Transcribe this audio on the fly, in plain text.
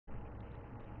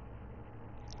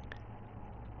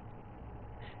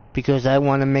because I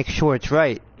want to make sure it's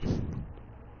right.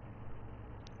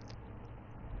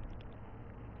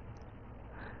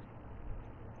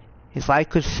 If I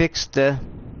could fix the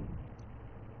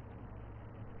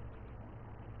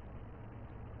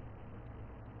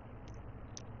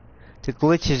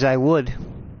glitches, I would.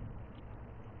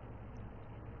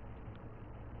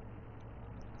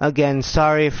 Again,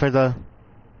 sorry for the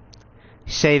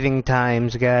saving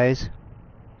times, guys.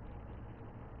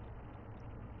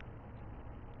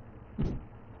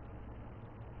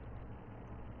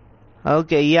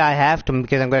 Okay, yeah, I have to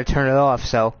because I'm going to turn it off,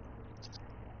 so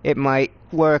it might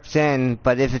work then,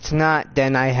 but if it's not,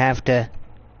 then I have to,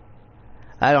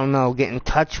 I don't know, get in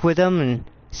touch with them and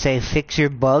say fix your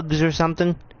bugs or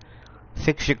something.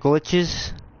 Fix your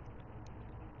glitches.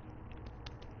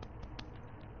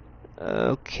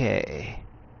 Okay.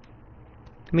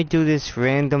 Let me do this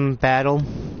random battle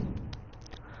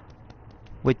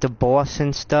with the boss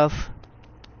and stuff.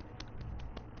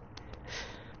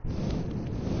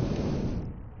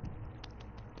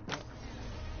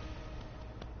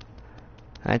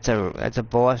 That's a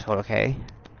boss, okay.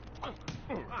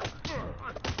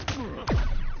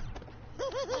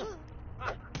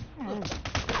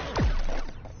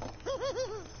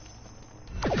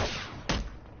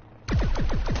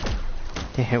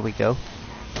 Here we go.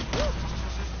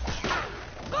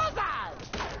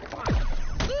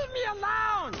 Leave me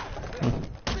alone!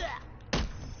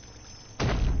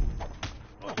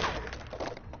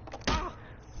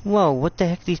 Whoa, what the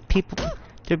heck, these people,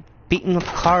 they're beating up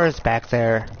cars back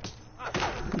there.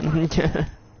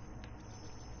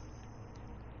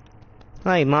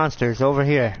 Hey, monsters, over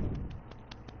here.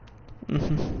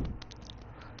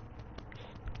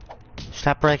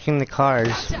 Stop wrecking the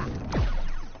cars.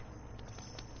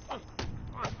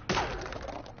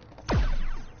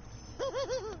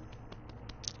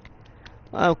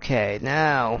 Okay,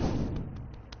 now.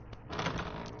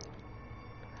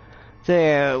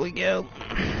 There we go.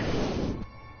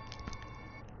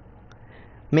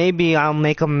 Maybe I'll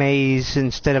make a maze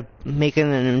instead of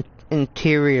making an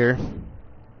interior.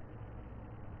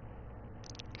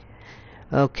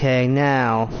 Okay,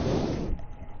 now.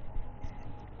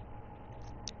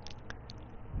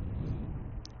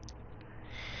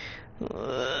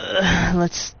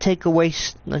 Let's take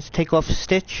off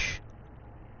Stitch.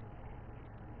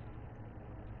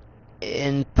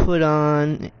 And put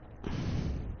on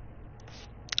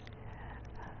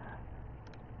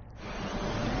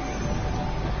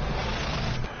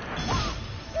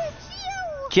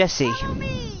Jesse,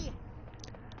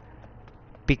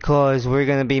 because we're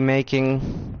gonna be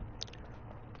making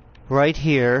right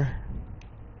here.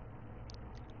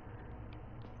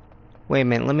 Wait a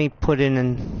minute, let me put in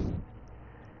and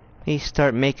let me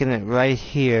start making it right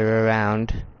here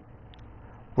around.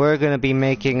 We're gonna be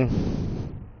making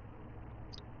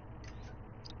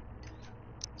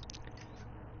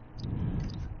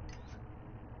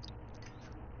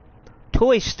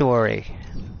Toy Story.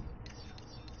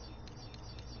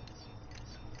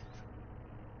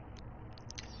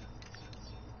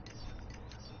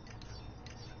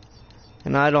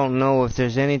 And I don't know if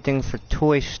there's anything for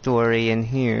Toy Story in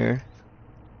here.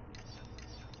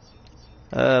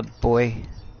 Boy.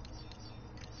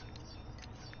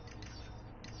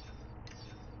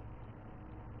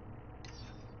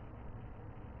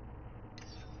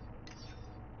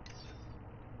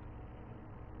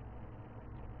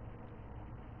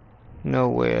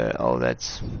 Nowhere. Oh,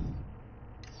 that's...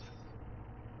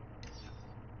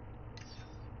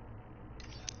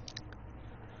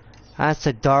 That's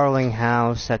a Darling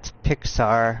House. That's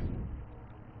Pixar.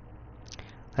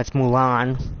 That's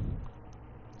Mulan.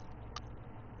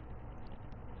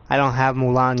 I don't have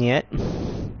Mulan yet.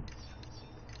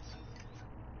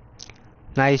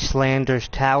 Nicelander's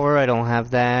Tower. I don't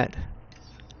have that.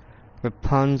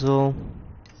 Rapunzel.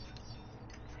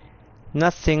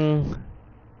 Nothing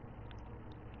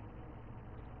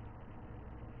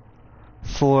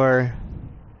for...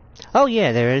 Oh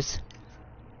yeah, there is.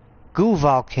 Goo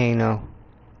Volcano.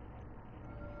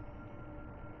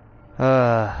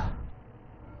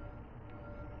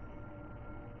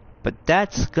 But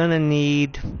that's gonna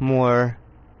need more...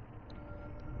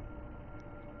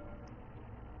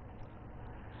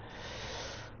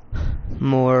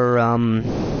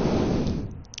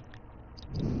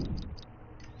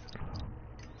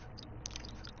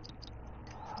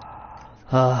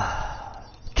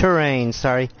 terrain,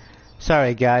 sorry.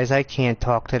 Sorry guys, I can't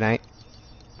talk tonight.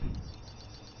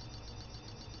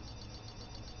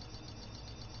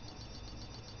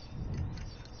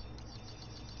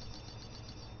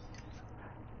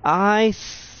 I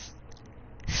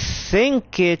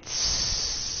think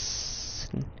it's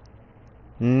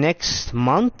next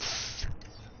month?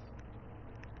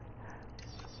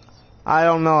 I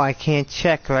don't know, I can't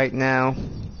check right now.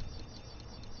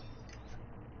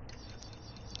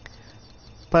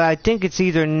 But I think it's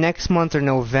either next month or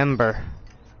November.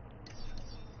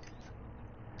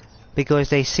 Because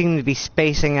they seem to be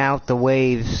spacing out the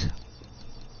waves.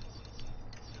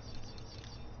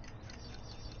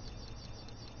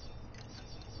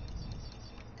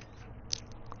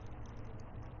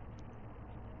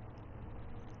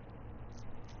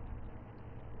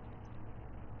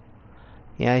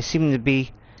 Yeah, they seem to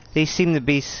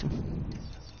be...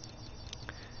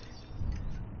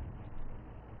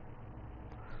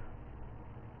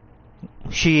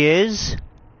 She is?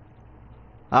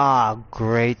 Ah,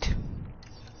 great.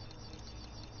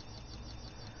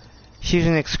 She's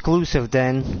an exclusive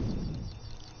then.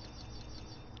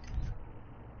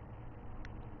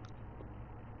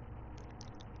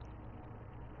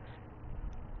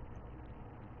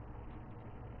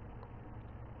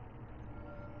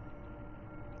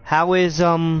 How is,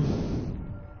 how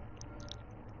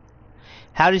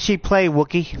does she play,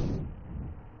 Wookie?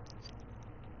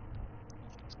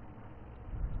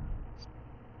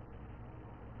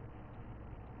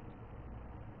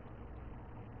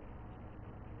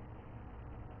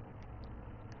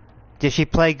 Did she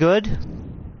play good?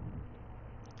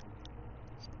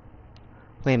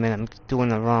 Wait a minute, I'm doing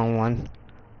the wrong one.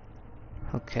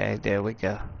 Okay, there we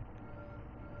go.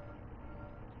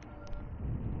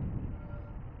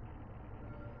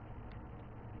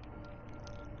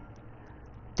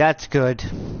 That's good.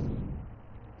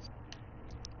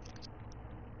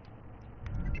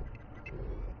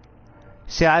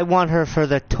 See, I want her for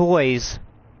the toys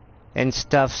and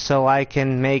stuff so I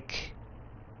can make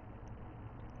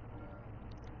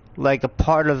like a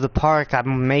part of the park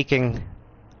I'm making.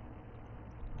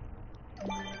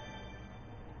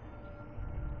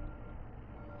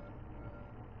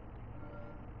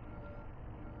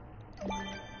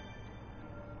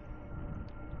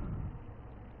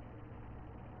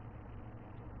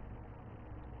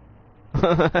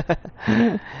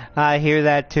 I hear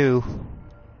that too.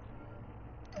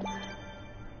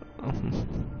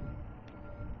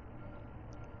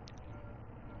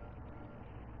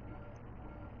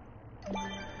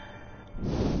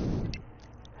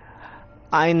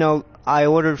 I know I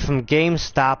ordered from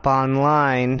GameStop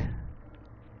online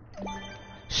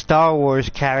Star Wars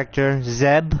character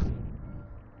Zeb.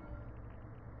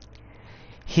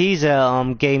 He's a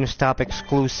GameStop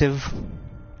exclusive.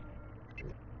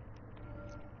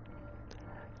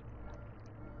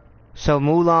 So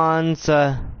Mulan's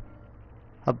a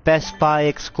Best Buy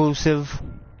exclusive.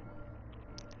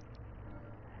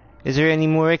 Is there any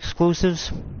more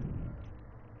exclusives?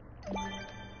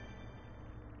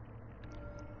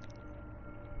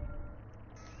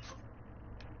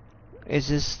 Is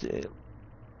this...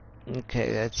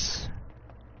 okay,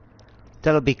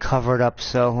 that'll be covered up,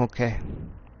 so okay.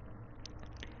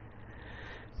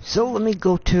 So let me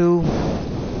go to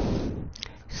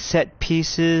set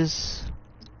pieces.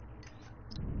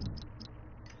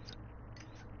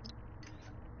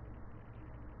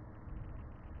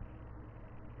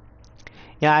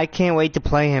 Yeah, I can't wait to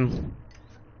play him.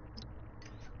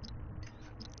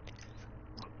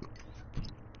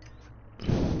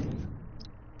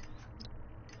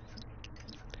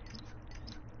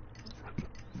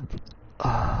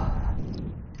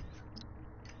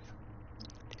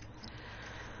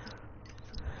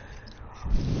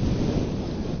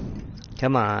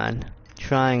 Come on,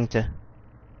 trying to...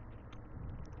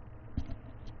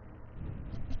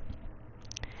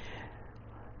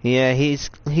 yeah, he's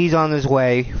on his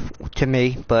way to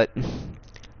me, but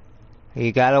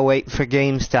you gotta wait for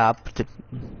GameStop to...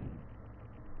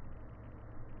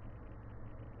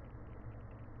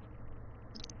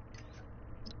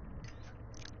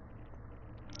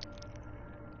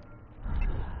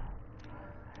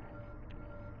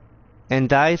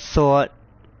 And I thought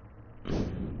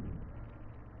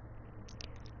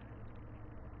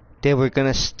they were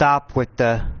gonna stop with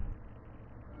the...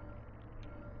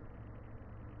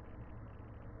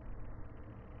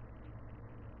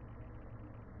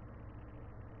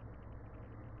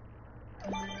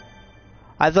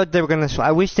 I thought they were gonna...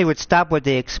 I wish they would stop with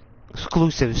the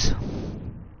exclusives.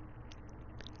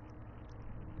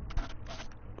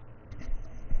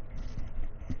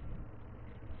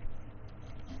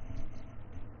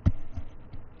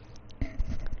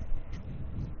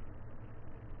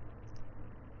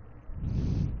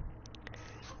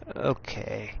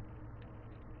 Okay.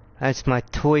 That's my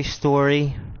Toy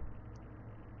Story.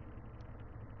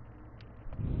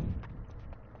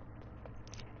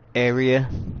 Area.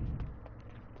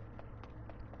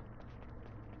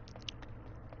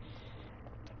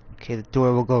 Okay, the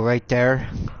door will go right there.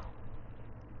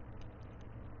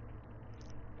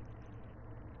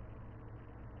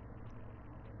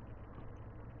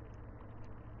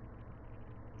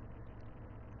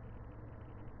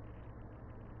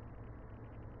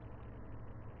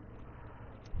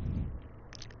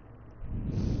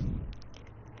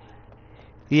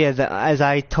 Yeah, as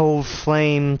I told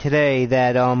Flame today,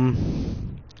 that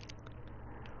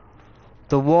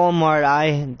the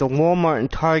Walmart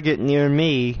and Target near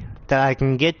me that I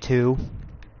can get to,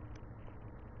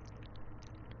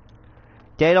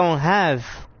 they don't have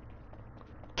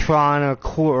Tron or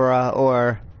Korra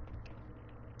or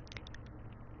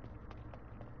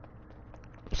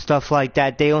stuff like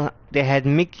that. They had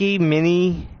Mickey,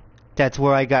 Minnie. That's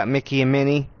where I got Mickey and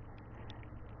Minnie.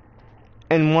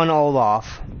 And one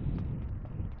Olaf.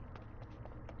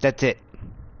 That's it.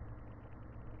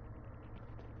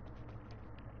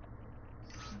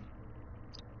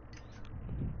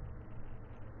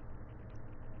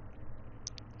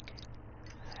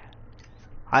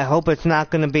 I hope it's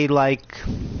not gonna be like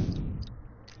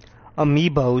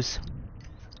Amiibos,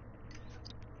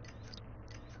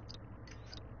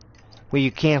 where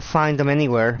you can't find them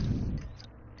anywhere.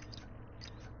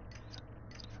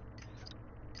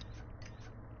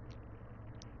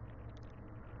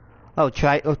 Oh,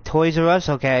 Toys R Us?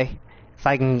 Okay. If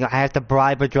I have to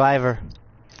bribe a driver.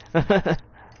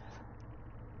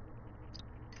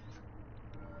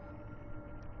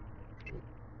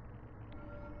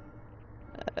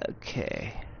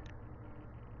 Okay.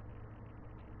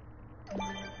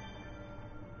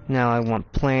 Now I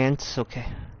want plants, okay.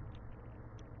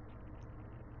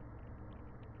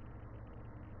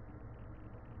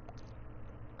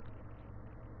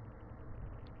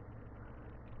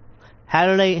 How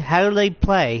do they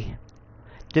play?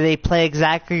 Do they play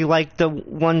exactly like the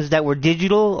ones that were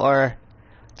digital, or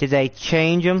did they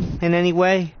change them in any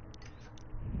way?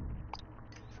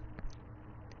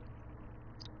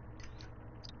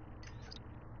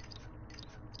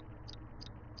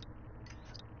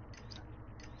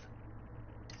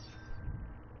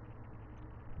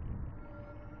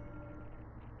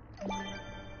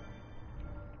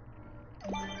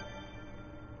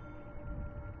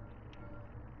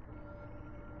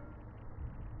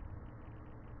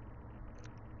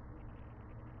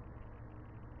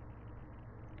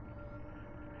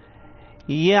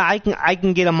 Yeah, I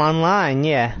can get them online,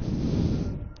 yeah.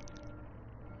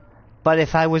 But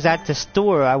if I was at the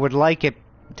store, I would like it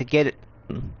to get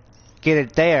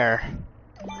it there.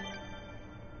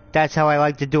 That's how I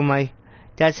like to do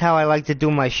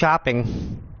my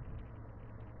shopping.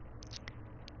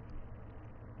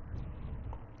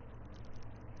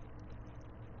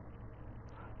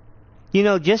 You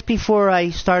know, just before I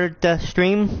started the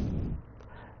stream,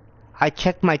 I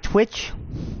checked my Twitch,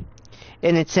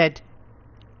 and it said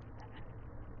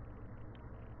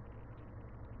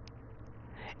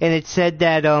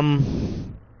that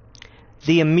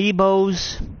the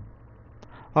Amiibos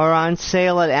are on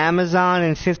sale at Amazon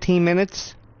in 15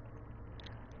 minutes.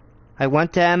 I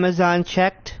went to Amazon,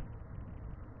 checked,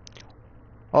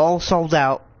 all sold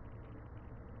out.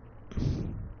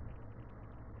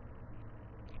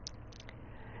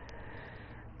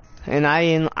 And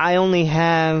I only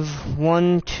have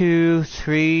 1, 2,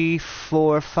 3,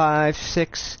 4, 5,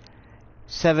 6,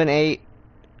 7, 8,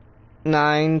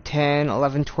 9, 10,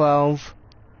 11, 12,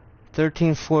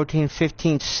 13, 14,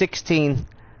 15, 16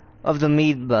 of the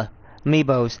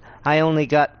Amiibos. I only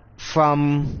got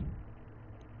from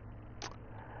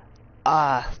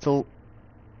the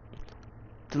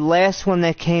last one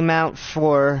that came out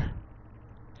for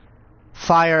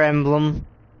Fire Emblem,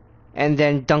 and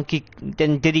then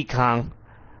Diddy Kong.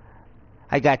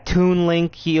 I got Toon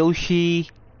Link, Yoshi,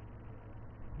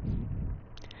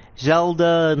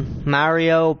 Zelda,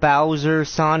 Mario, Bowser,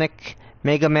 Sonic,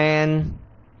 Mega Man,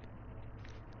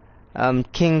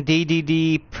 King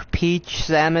Dedede, Peach,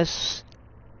 Samus,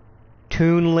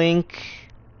 Toon Link,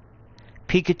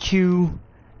 Pikachu,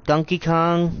 Donkey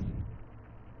Kong,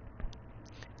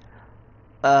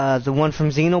 the one from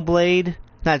Xenoblade.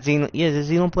 Not Xeno... Yeah, is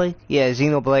it Xenoblade? Yeah,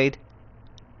 Xenoblade.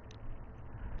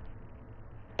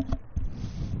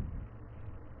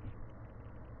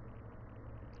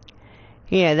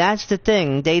 Yeah, that's the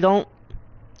thing.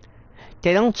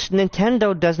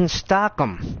 Nintendo doesn't stock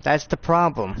them. That's the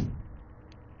problem.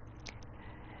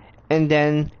 And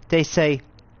then they say...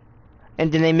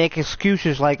 And then they make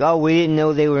excuses like, oh, we didn't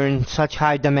know they were in such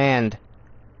high demand.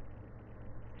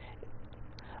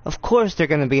 Of course they're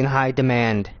going to be in high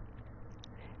demand.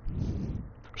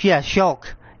 Yeah,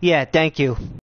 Shulk. Yeah, thank you.